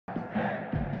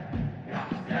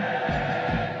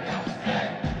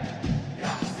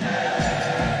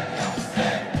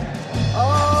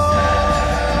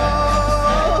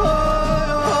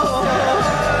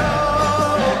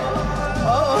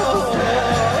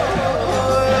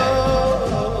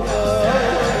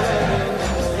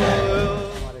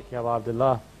Aba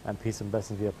Abdullah, and peace and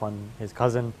blessings be upon his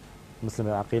cousin, Muslim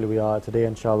Ibn Aqeel. We are today,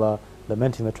 inshallah,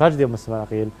 lamenting the tragedy of Muslim Ibn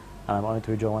Aqeel, and I'm honored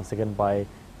to be joined once again by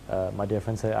my dear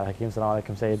friend Sayyid AlHakeem. Assalamu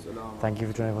alaikum, Sayyid. Thank you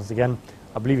for joining us once again.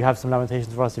 I believe you have some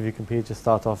lamentations for us. If you can please just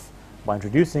start off by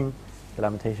introducing the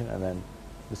lamentation and then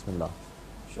Bismillah.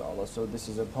 Inshallah. So this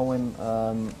is a poem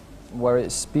where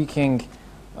it's speaking,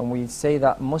 and we say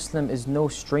that Muslim is no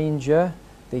stranger,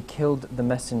 they killed the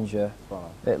messenger.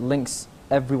 It links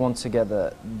everyone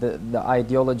together. The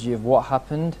ideology of what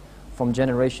happened from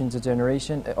generation to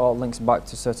generation, it all links back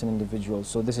to certain individuals.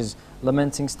 So this is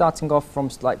lamenting, starting off from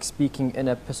like speaking in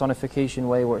a personification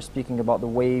way, where it's speaking about the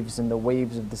waves and the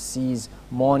waves of the seas,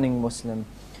 mourning Muslim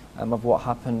of what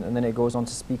happened, and then it goes on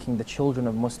to speaking the children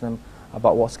of Muslim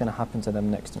about what's going to happen to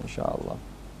them next, inshallah.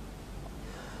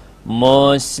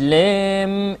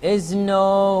 Muslim is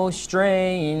no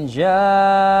stranger,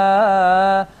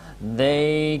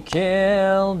 they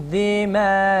killed the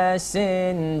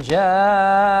messenger.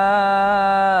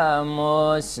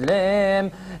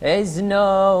 Muslim is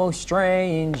no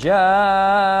stranger,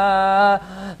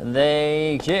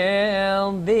 they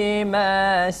killed the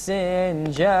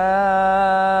messenger.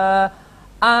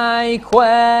 I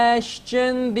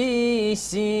question the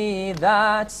sea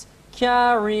that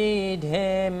carried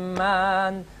him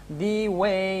and the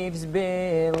waves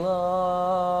below.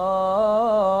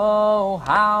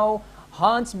 How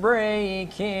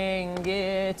heartbreaking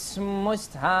it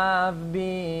must have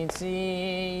been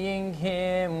seeing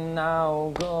him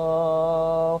now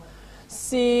go,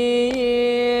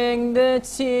 seeing the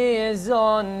tears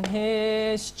on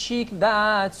his cheek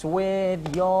that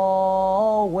with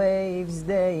your waves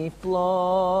they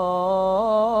flow,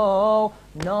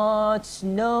 not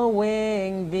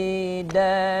knowing the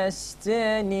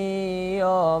destiny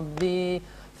of the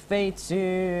fate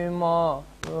tomorrow.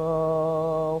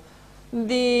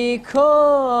 The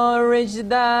courage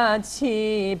that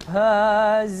he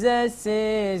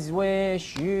possesses,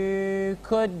 wish you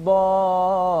could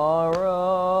borrow.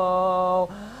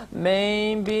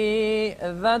 Maybe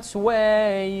that's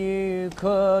where you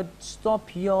could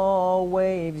stop your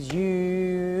waves,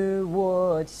 you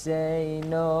would say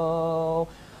no.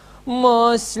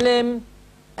 Muslim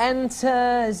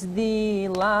enters the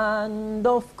land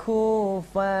of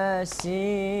Kufa,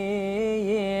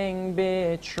 seeing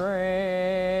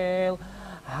betrayal.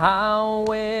 How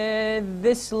with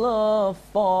this love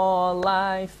for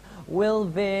life will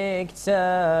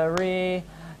victory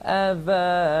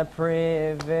ever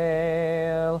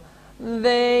prevail?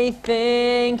 They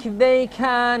think they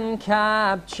can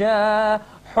capture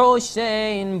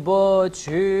Hussein, but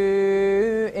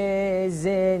who is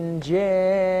in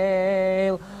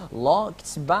jail,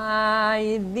 locked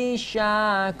by the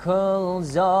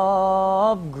shackles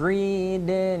of greed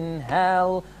in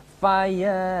hell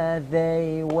fire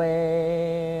they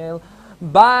wail.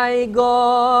 By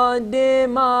God,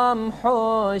 Imam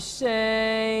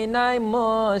Hussein, I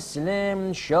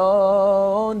Muslim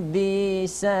showed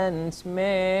decent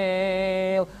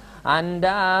mail, and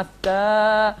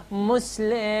after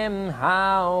Muslim,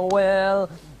 how will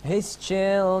his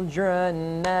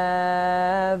children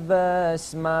never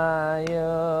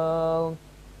smile?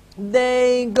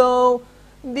 They go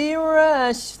the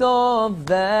rest of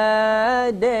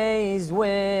their days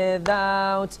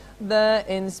without the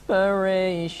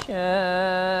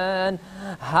inspiration.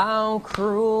 How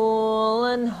cruel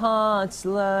and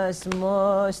heartless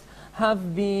must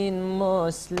have been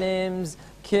Muslims,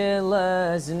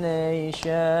 killer's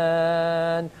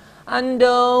nation. And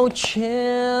oh,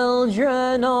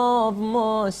 children of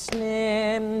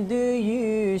Muslim, do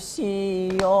you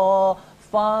see your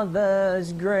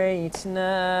Father's greatness,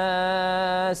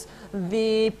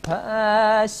 the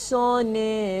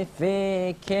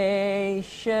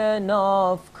personification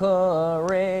of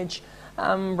courage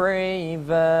and bravery?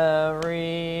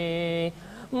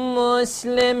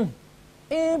 Muslim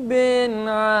Ibn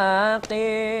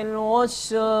Aqeel was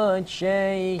such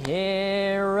a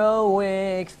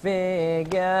heroic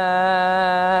figure.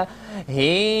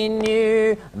 He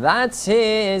knew that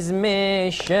his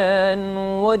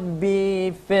mission would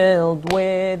be filled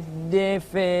with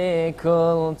difficulty,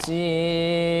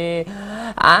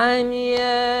 and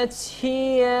yet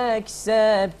he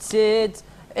accepted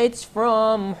it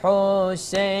from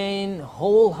Hussein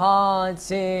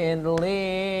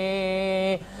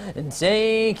wholeheartedly,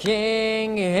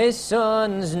 taking his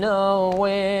sons,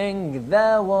 knowing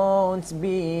there won't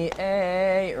be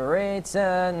a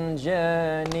return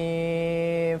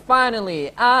journey.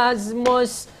 Finally, as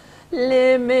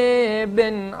Muslim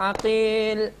Ibn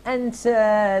Aqeel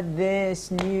entered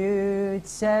this new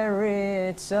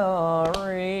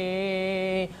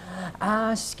territory,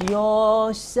 Ask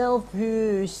yourself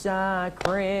who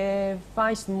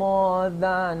sacrificed more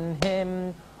than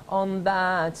him on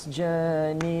that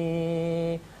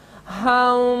journey.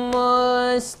 How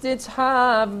must it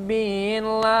have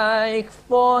been like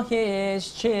for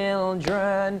his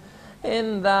children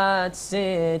in that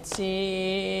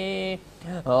city,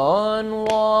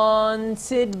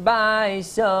 unwanted by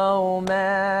so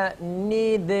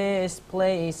many, this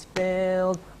place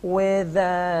filled with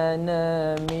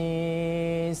enemies.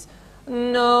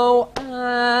 No,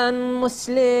 and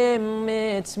Muslim,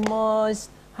 it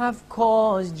must have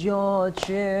caused your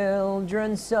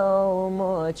children so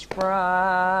much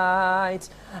fright.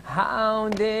 How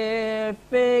difficult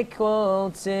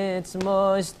it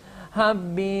must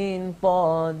have been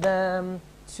for them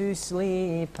to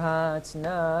sleep at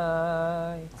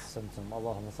night.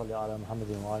 Allahumma salli ala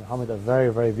Muhammadin wa ala Muhammad. A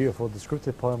very, very beautiful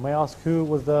descriptive poem. May I ask who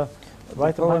was the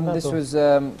writer behind that? This was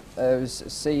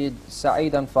Sayyid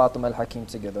Sa'id and Fatima AlHakeem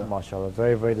together. MashaAllah.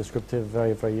 Very, very descriptive,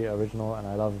 very, very original, and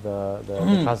I love the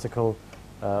classical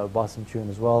Basim tune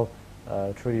as well.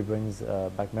 Truly brings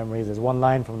back memories. There's one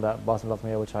line from that Basim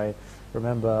Latmiya which I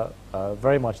remember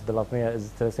very much. The Latmiya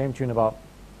is to the same tune about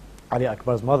Ali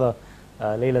Akbar's mother,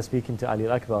 Layla, speaking to Ali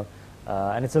Akbar.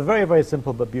 And it's a very, very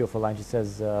simple but beautiful line. She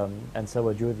says, "And so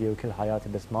wajudi ukil hayati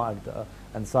bisma'ak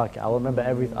and saki." I will remember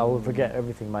everything. I will forget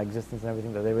everything, my existence and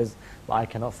everything that there is, but I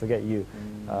cannot forget you.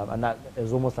 And that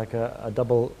is almost like a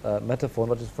double metaphor,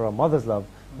 not just for our mother's love,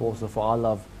 but also for our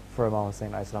love for Imam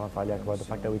Hussein and for Ali Akbar. The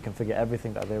fact that we can forget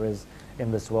everything that there is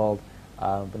in this world,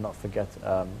 but not forget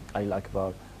Ali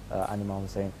Akbar and Imam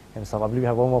Hussein himself. I believe we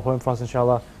have one more poem for us,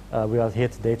 inshallah. We are here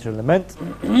today to lament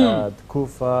the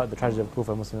Kufa, the tragedy of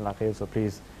Kufa, Muslim Ibn Aqeel. So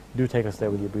please do take us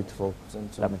there with your beautiful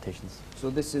lamentations. So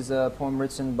this is a poem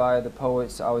written by the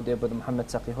poet, our dear brother Muhammad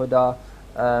Taqi Huda,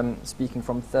 speaking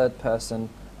from third person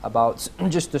about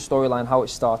just the storyline, how it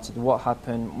started, what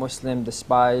happened, Muslim, the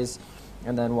spies,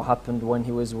 and then what happened when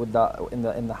he was with that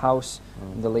in the house,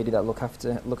 the lady that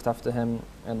looked after him,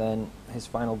 and then his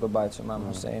final goodbye to Imam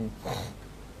Hussein.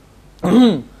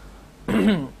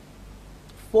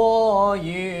 For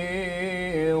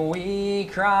you we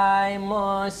cry,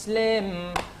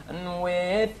 Muslim, and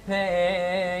with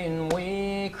pain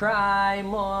we cry,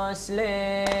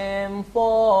 Muslim.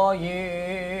 For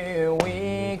you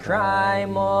we cry,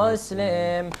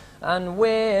 Muslim, and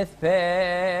with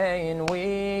pain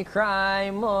we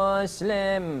cry,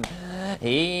 Muslim.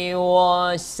 He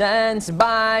was sent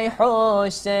by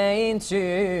Hussein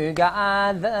to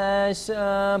gather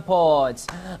support,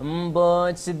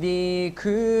 but the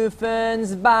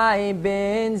Kufans by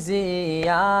bin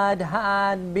Ziyad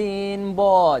had been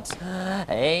bought.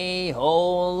 A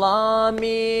whole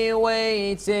army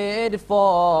waited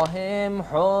for him,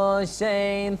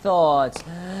 Hussein thought.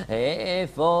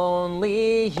 If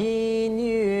only he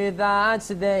knew that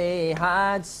they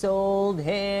had sold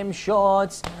him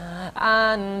short,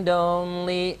 and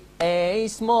only a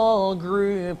small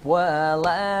group were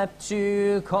left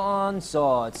to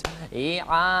consort.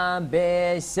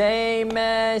 Abbas a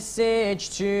message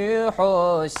to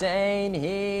Hussein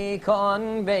he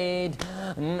conveyed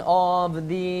of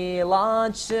the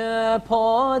large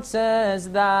supporters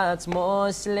that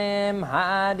Muslim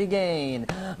had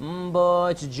gained,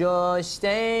 but just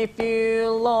a few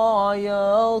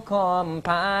loyal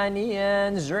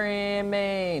companions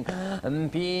remain.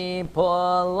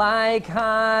 People like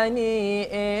Hani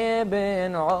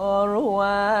ibn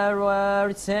Urwa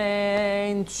were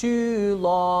ta'en too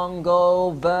long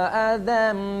over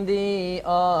them the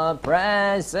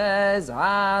oppressors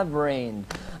have reigned.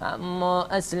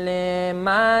 Muslim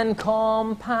and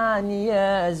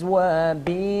companions were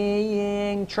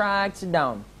being tracked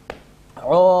down.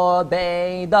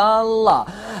 Ubaydullah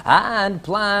had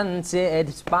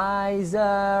planted spies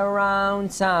around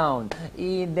town.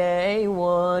 They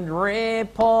would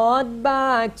report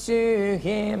back to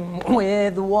him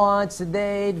with what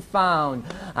they'd found,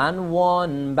 and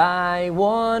one by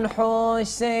one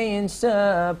Hussein's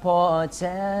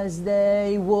supporters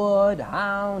they would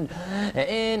hound.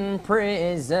 In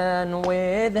prison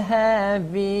with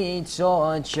heavy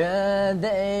torture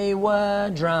they were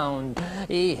drowned.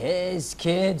 His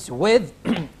kids with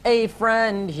a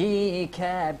friend he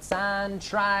kept and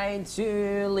tried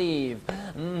to leave,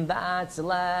 that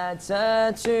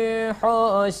letter to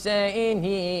Hussein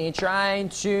he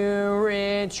tried to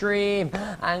retrieve,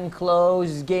 and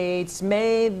closed gates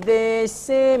made this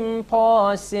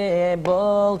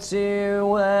impossible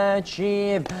to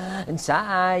achieve.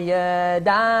 Tired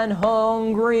and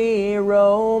hungry,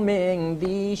 roaming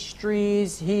the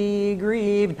streets, he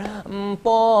grieved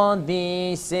for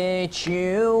the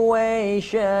situation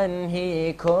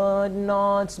he could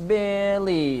not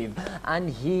believe. And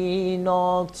he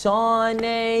knocked on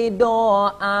a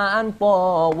door, and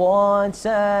for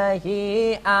water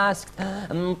he asked.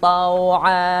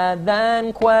 Taw'a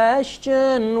then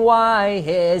questioned why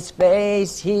his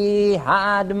face he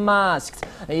had masked.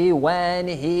 When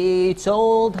he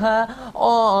told her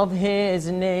of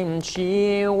his name,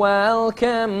 she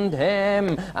welcomed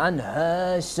him, and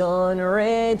her son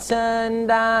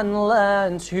returned and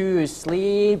learned who's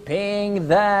sleeping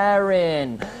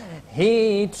therein.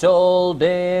 He told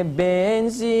Ibn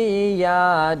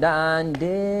Ziyad and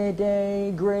did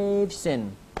a grave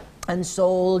sin. And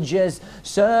soldiers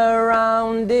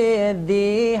surrounded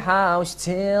the house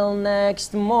till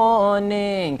next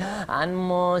morning, and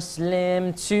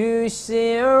Muslim to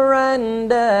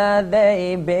surrender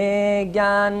they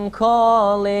began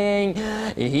calling.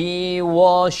 He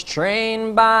was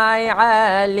trained by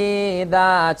Ali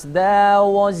that there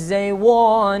was a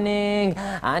warning,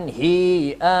 and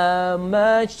he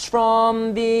emerged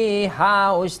from the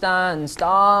house and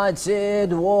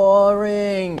started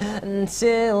warring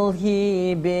until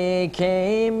he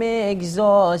became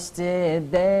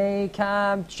exhausted. They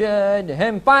captured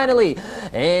him. Finally,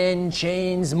 in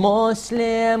chains,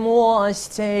 Muslim was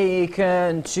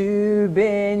taken to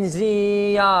Bin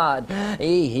Ziyad.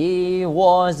 He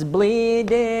was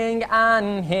bleeding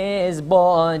and his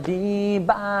body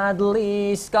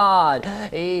badly scarred.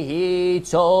 He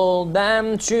told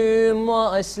them to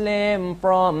Muslim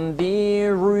from the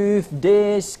roof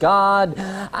discard,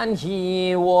 and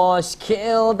he was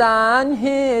killed and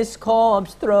his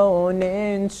corpse thrown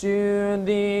into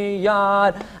the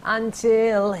yard.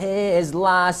 Until his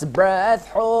last breath,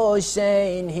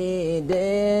 Hussein he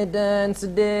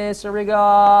didn't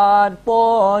disregard.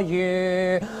 For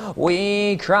you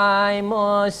we cry,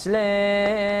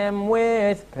 Muslim,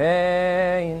 with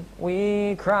pain.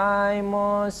 We cry,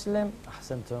 Muslim.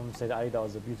 Ahsantum, Sayyid Ali, that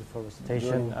was a beautiful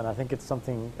recitation, and I think it's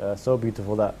something so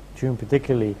beautiful, that tune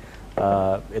particularly.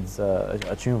 It's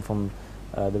a tune from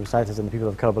the reciters and the people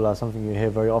of Karbala, something you hear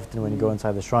very often when you go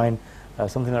inside the shrine,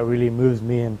 something that really moves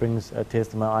me and brings tears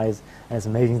to my eyes, and it's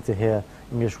amazing to hear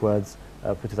English words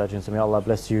put to that tune. So may Allah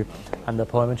bless you and the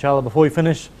poem. Inshallah, before we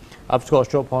finish, I've just got a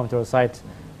short poem to recite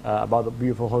about the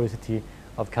beautiful holy city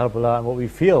of Karbala and what we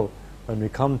feel when we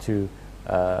come to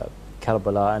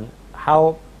Karbala, and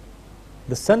how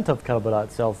the scent of Karbala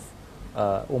itself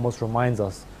almost reminds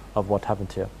us of what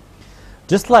happened here.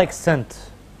 Just like scent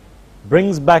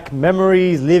brings back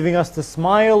memories, leaving us to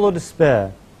smile or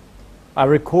despair, I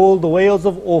recall the wails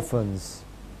of orphans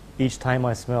each time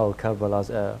I smell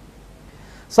Karbala's air.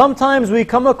 Sometimes we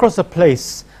come across a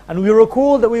place and we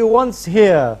recall that we were once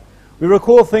here. We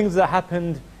recall things that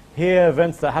happened here,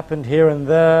 events that happened here and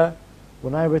there.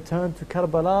 When I return to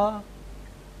Karbala,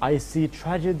 I see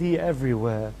tragedy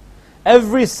everywhere.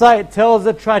 Every sight tells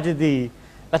a tragedy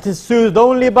that is soothed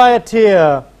only by a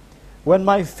tear. When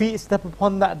my feet step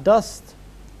upon that dust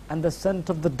and the scent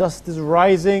of the dust is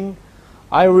rising,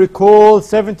 I recall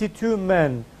 72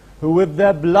 men who with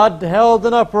their blood held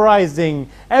an uprising.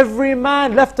 Every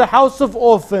man left a house of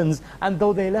orphans, and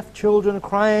though they left children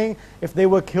crying, if they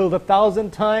were killed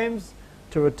 1,000 times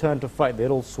to return to fight, they'd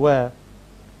all swear.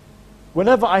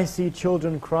 Whenever I see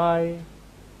children cry,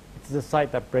 it is a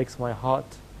sight that breaks my heart.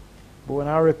 But when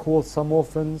I recall some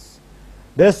orphans,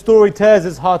 their story tears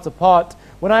his heart apart.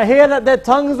 When I hear that their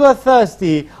tongues were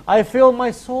thirsty, I feel my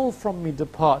soul from me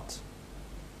depart.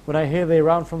 When I hear they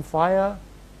ran from fire,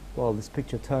 well, this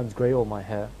picture turns grey all my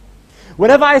hair.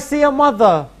 Whenever I see a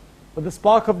mother with a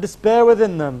spark of despair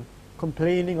within them,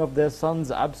 complaining of their son's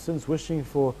absence, wishing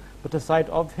for but a sight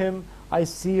of him, I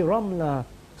see Ramla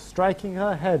striking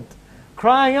her head,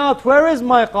 crying out, "Where is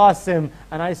my Qasim?"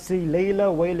 And I see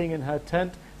Layla wailing in her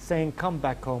tent, saying, "Come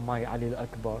back, O my Ali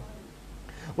al-Akbar."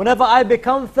 Whenever I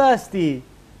become thirsty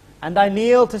and I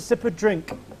kneel to sip a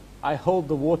drink, I hold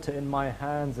the water in my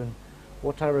hands, and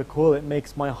what I recall, it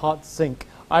makes my heart sink.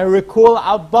 I recall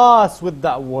Abbas with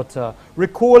that water,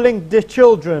 recalling the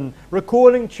children,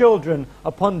 recalling children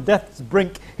upon death's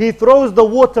brink. He throws the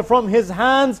water from his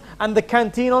hands and the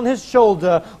canteen on his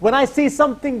shoulder. When I see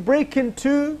something break in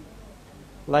two,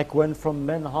 like when from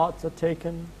men hearts are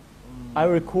taken, I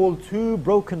recall two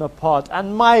broken apart,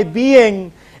 and my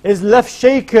being is left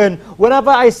shaken. Whenever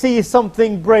I see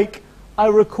something break, I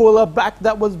recall a back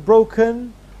that was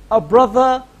broken. A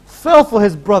brother fell for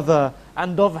his brother,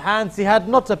 and of hands he had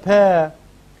not a pair.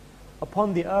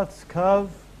 Upon the earth's curve,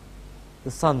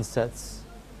 the sun sets.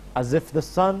 As if the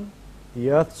sun,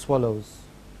 the earth swallows.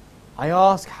 I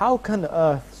ask, how can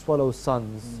earth swallow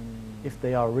suns if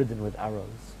they are ridden with arrows?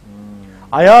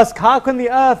 I ask, how can the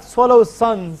earth swallow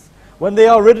suns when they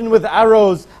are ridden with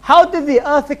arrows? How did the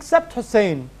earth accept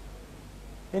Hussein?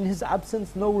 In his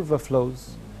absence, no river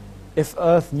flows. If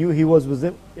earth knew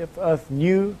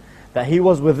that he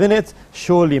was within it,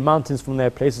 surely mountains from their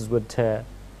places would tear.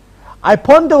 I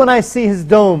ponder when I see his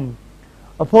dome,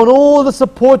 upon all the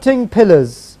supporting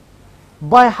pillars.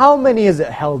 By how many is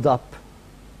it held up?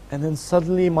 And then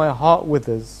suddenly my heart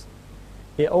withers.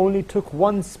 It only took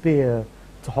one spear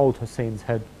to hold Hussein's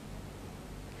head.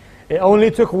 It only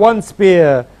took one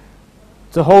spear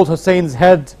to hold Hussein's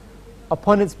head.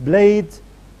 Upon its blade,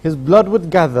 his blood would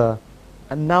gather,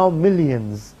 and now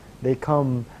millions, they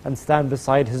come and stand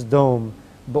beside his dome.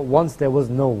 But once there was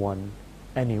no one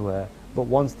anywhere. But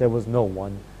once there was no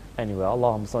one anywhere.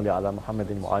 Allahumma salli ala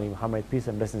Muhammadin wa ali Muhammad. Peace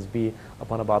and blessings be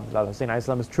upon Abu Abdullah Hussein.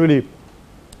 Islam is truly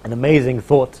an amazing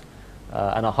thought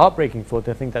and a heartbreaking thought.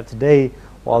 I think that today,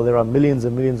 while there are millions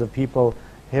and millions of people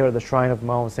here at the shrine of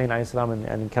Imam Hussein and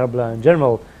in Karbala in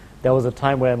general, there was a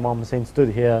time where Imam Hussein stood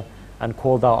here and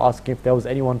called out, asking if there was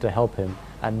anyone to help him,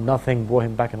 and nothing brought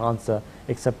him back an answer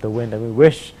except the wind. And we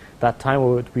wish that time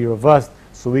would be reversed,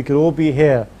 so we could all be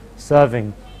here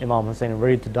serving Imam Hussein and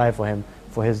ready to die for him,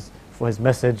 for his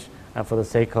message and for the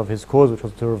sake of his cause, which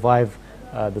was to revive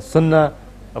the sunnah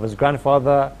of his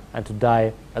grandfather and to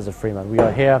die as a free man. We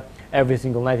are here every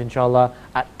single night, inshallah,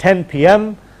 at 10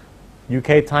 p.m.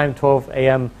 UK time, 12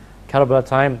 a.m. Karbala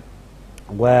time,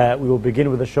 where we will begin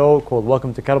with a show called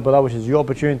Welcome to Karbala, which is your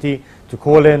opportunity to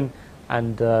call in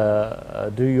and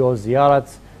do your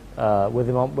ziyarat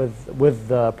with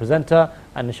the presenter,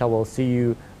 and inshallah we'll see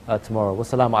you tomorrow.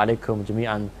 Wassalamu alaikum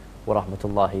jami'an wa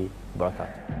rahmatullahi wa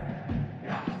barakatuh.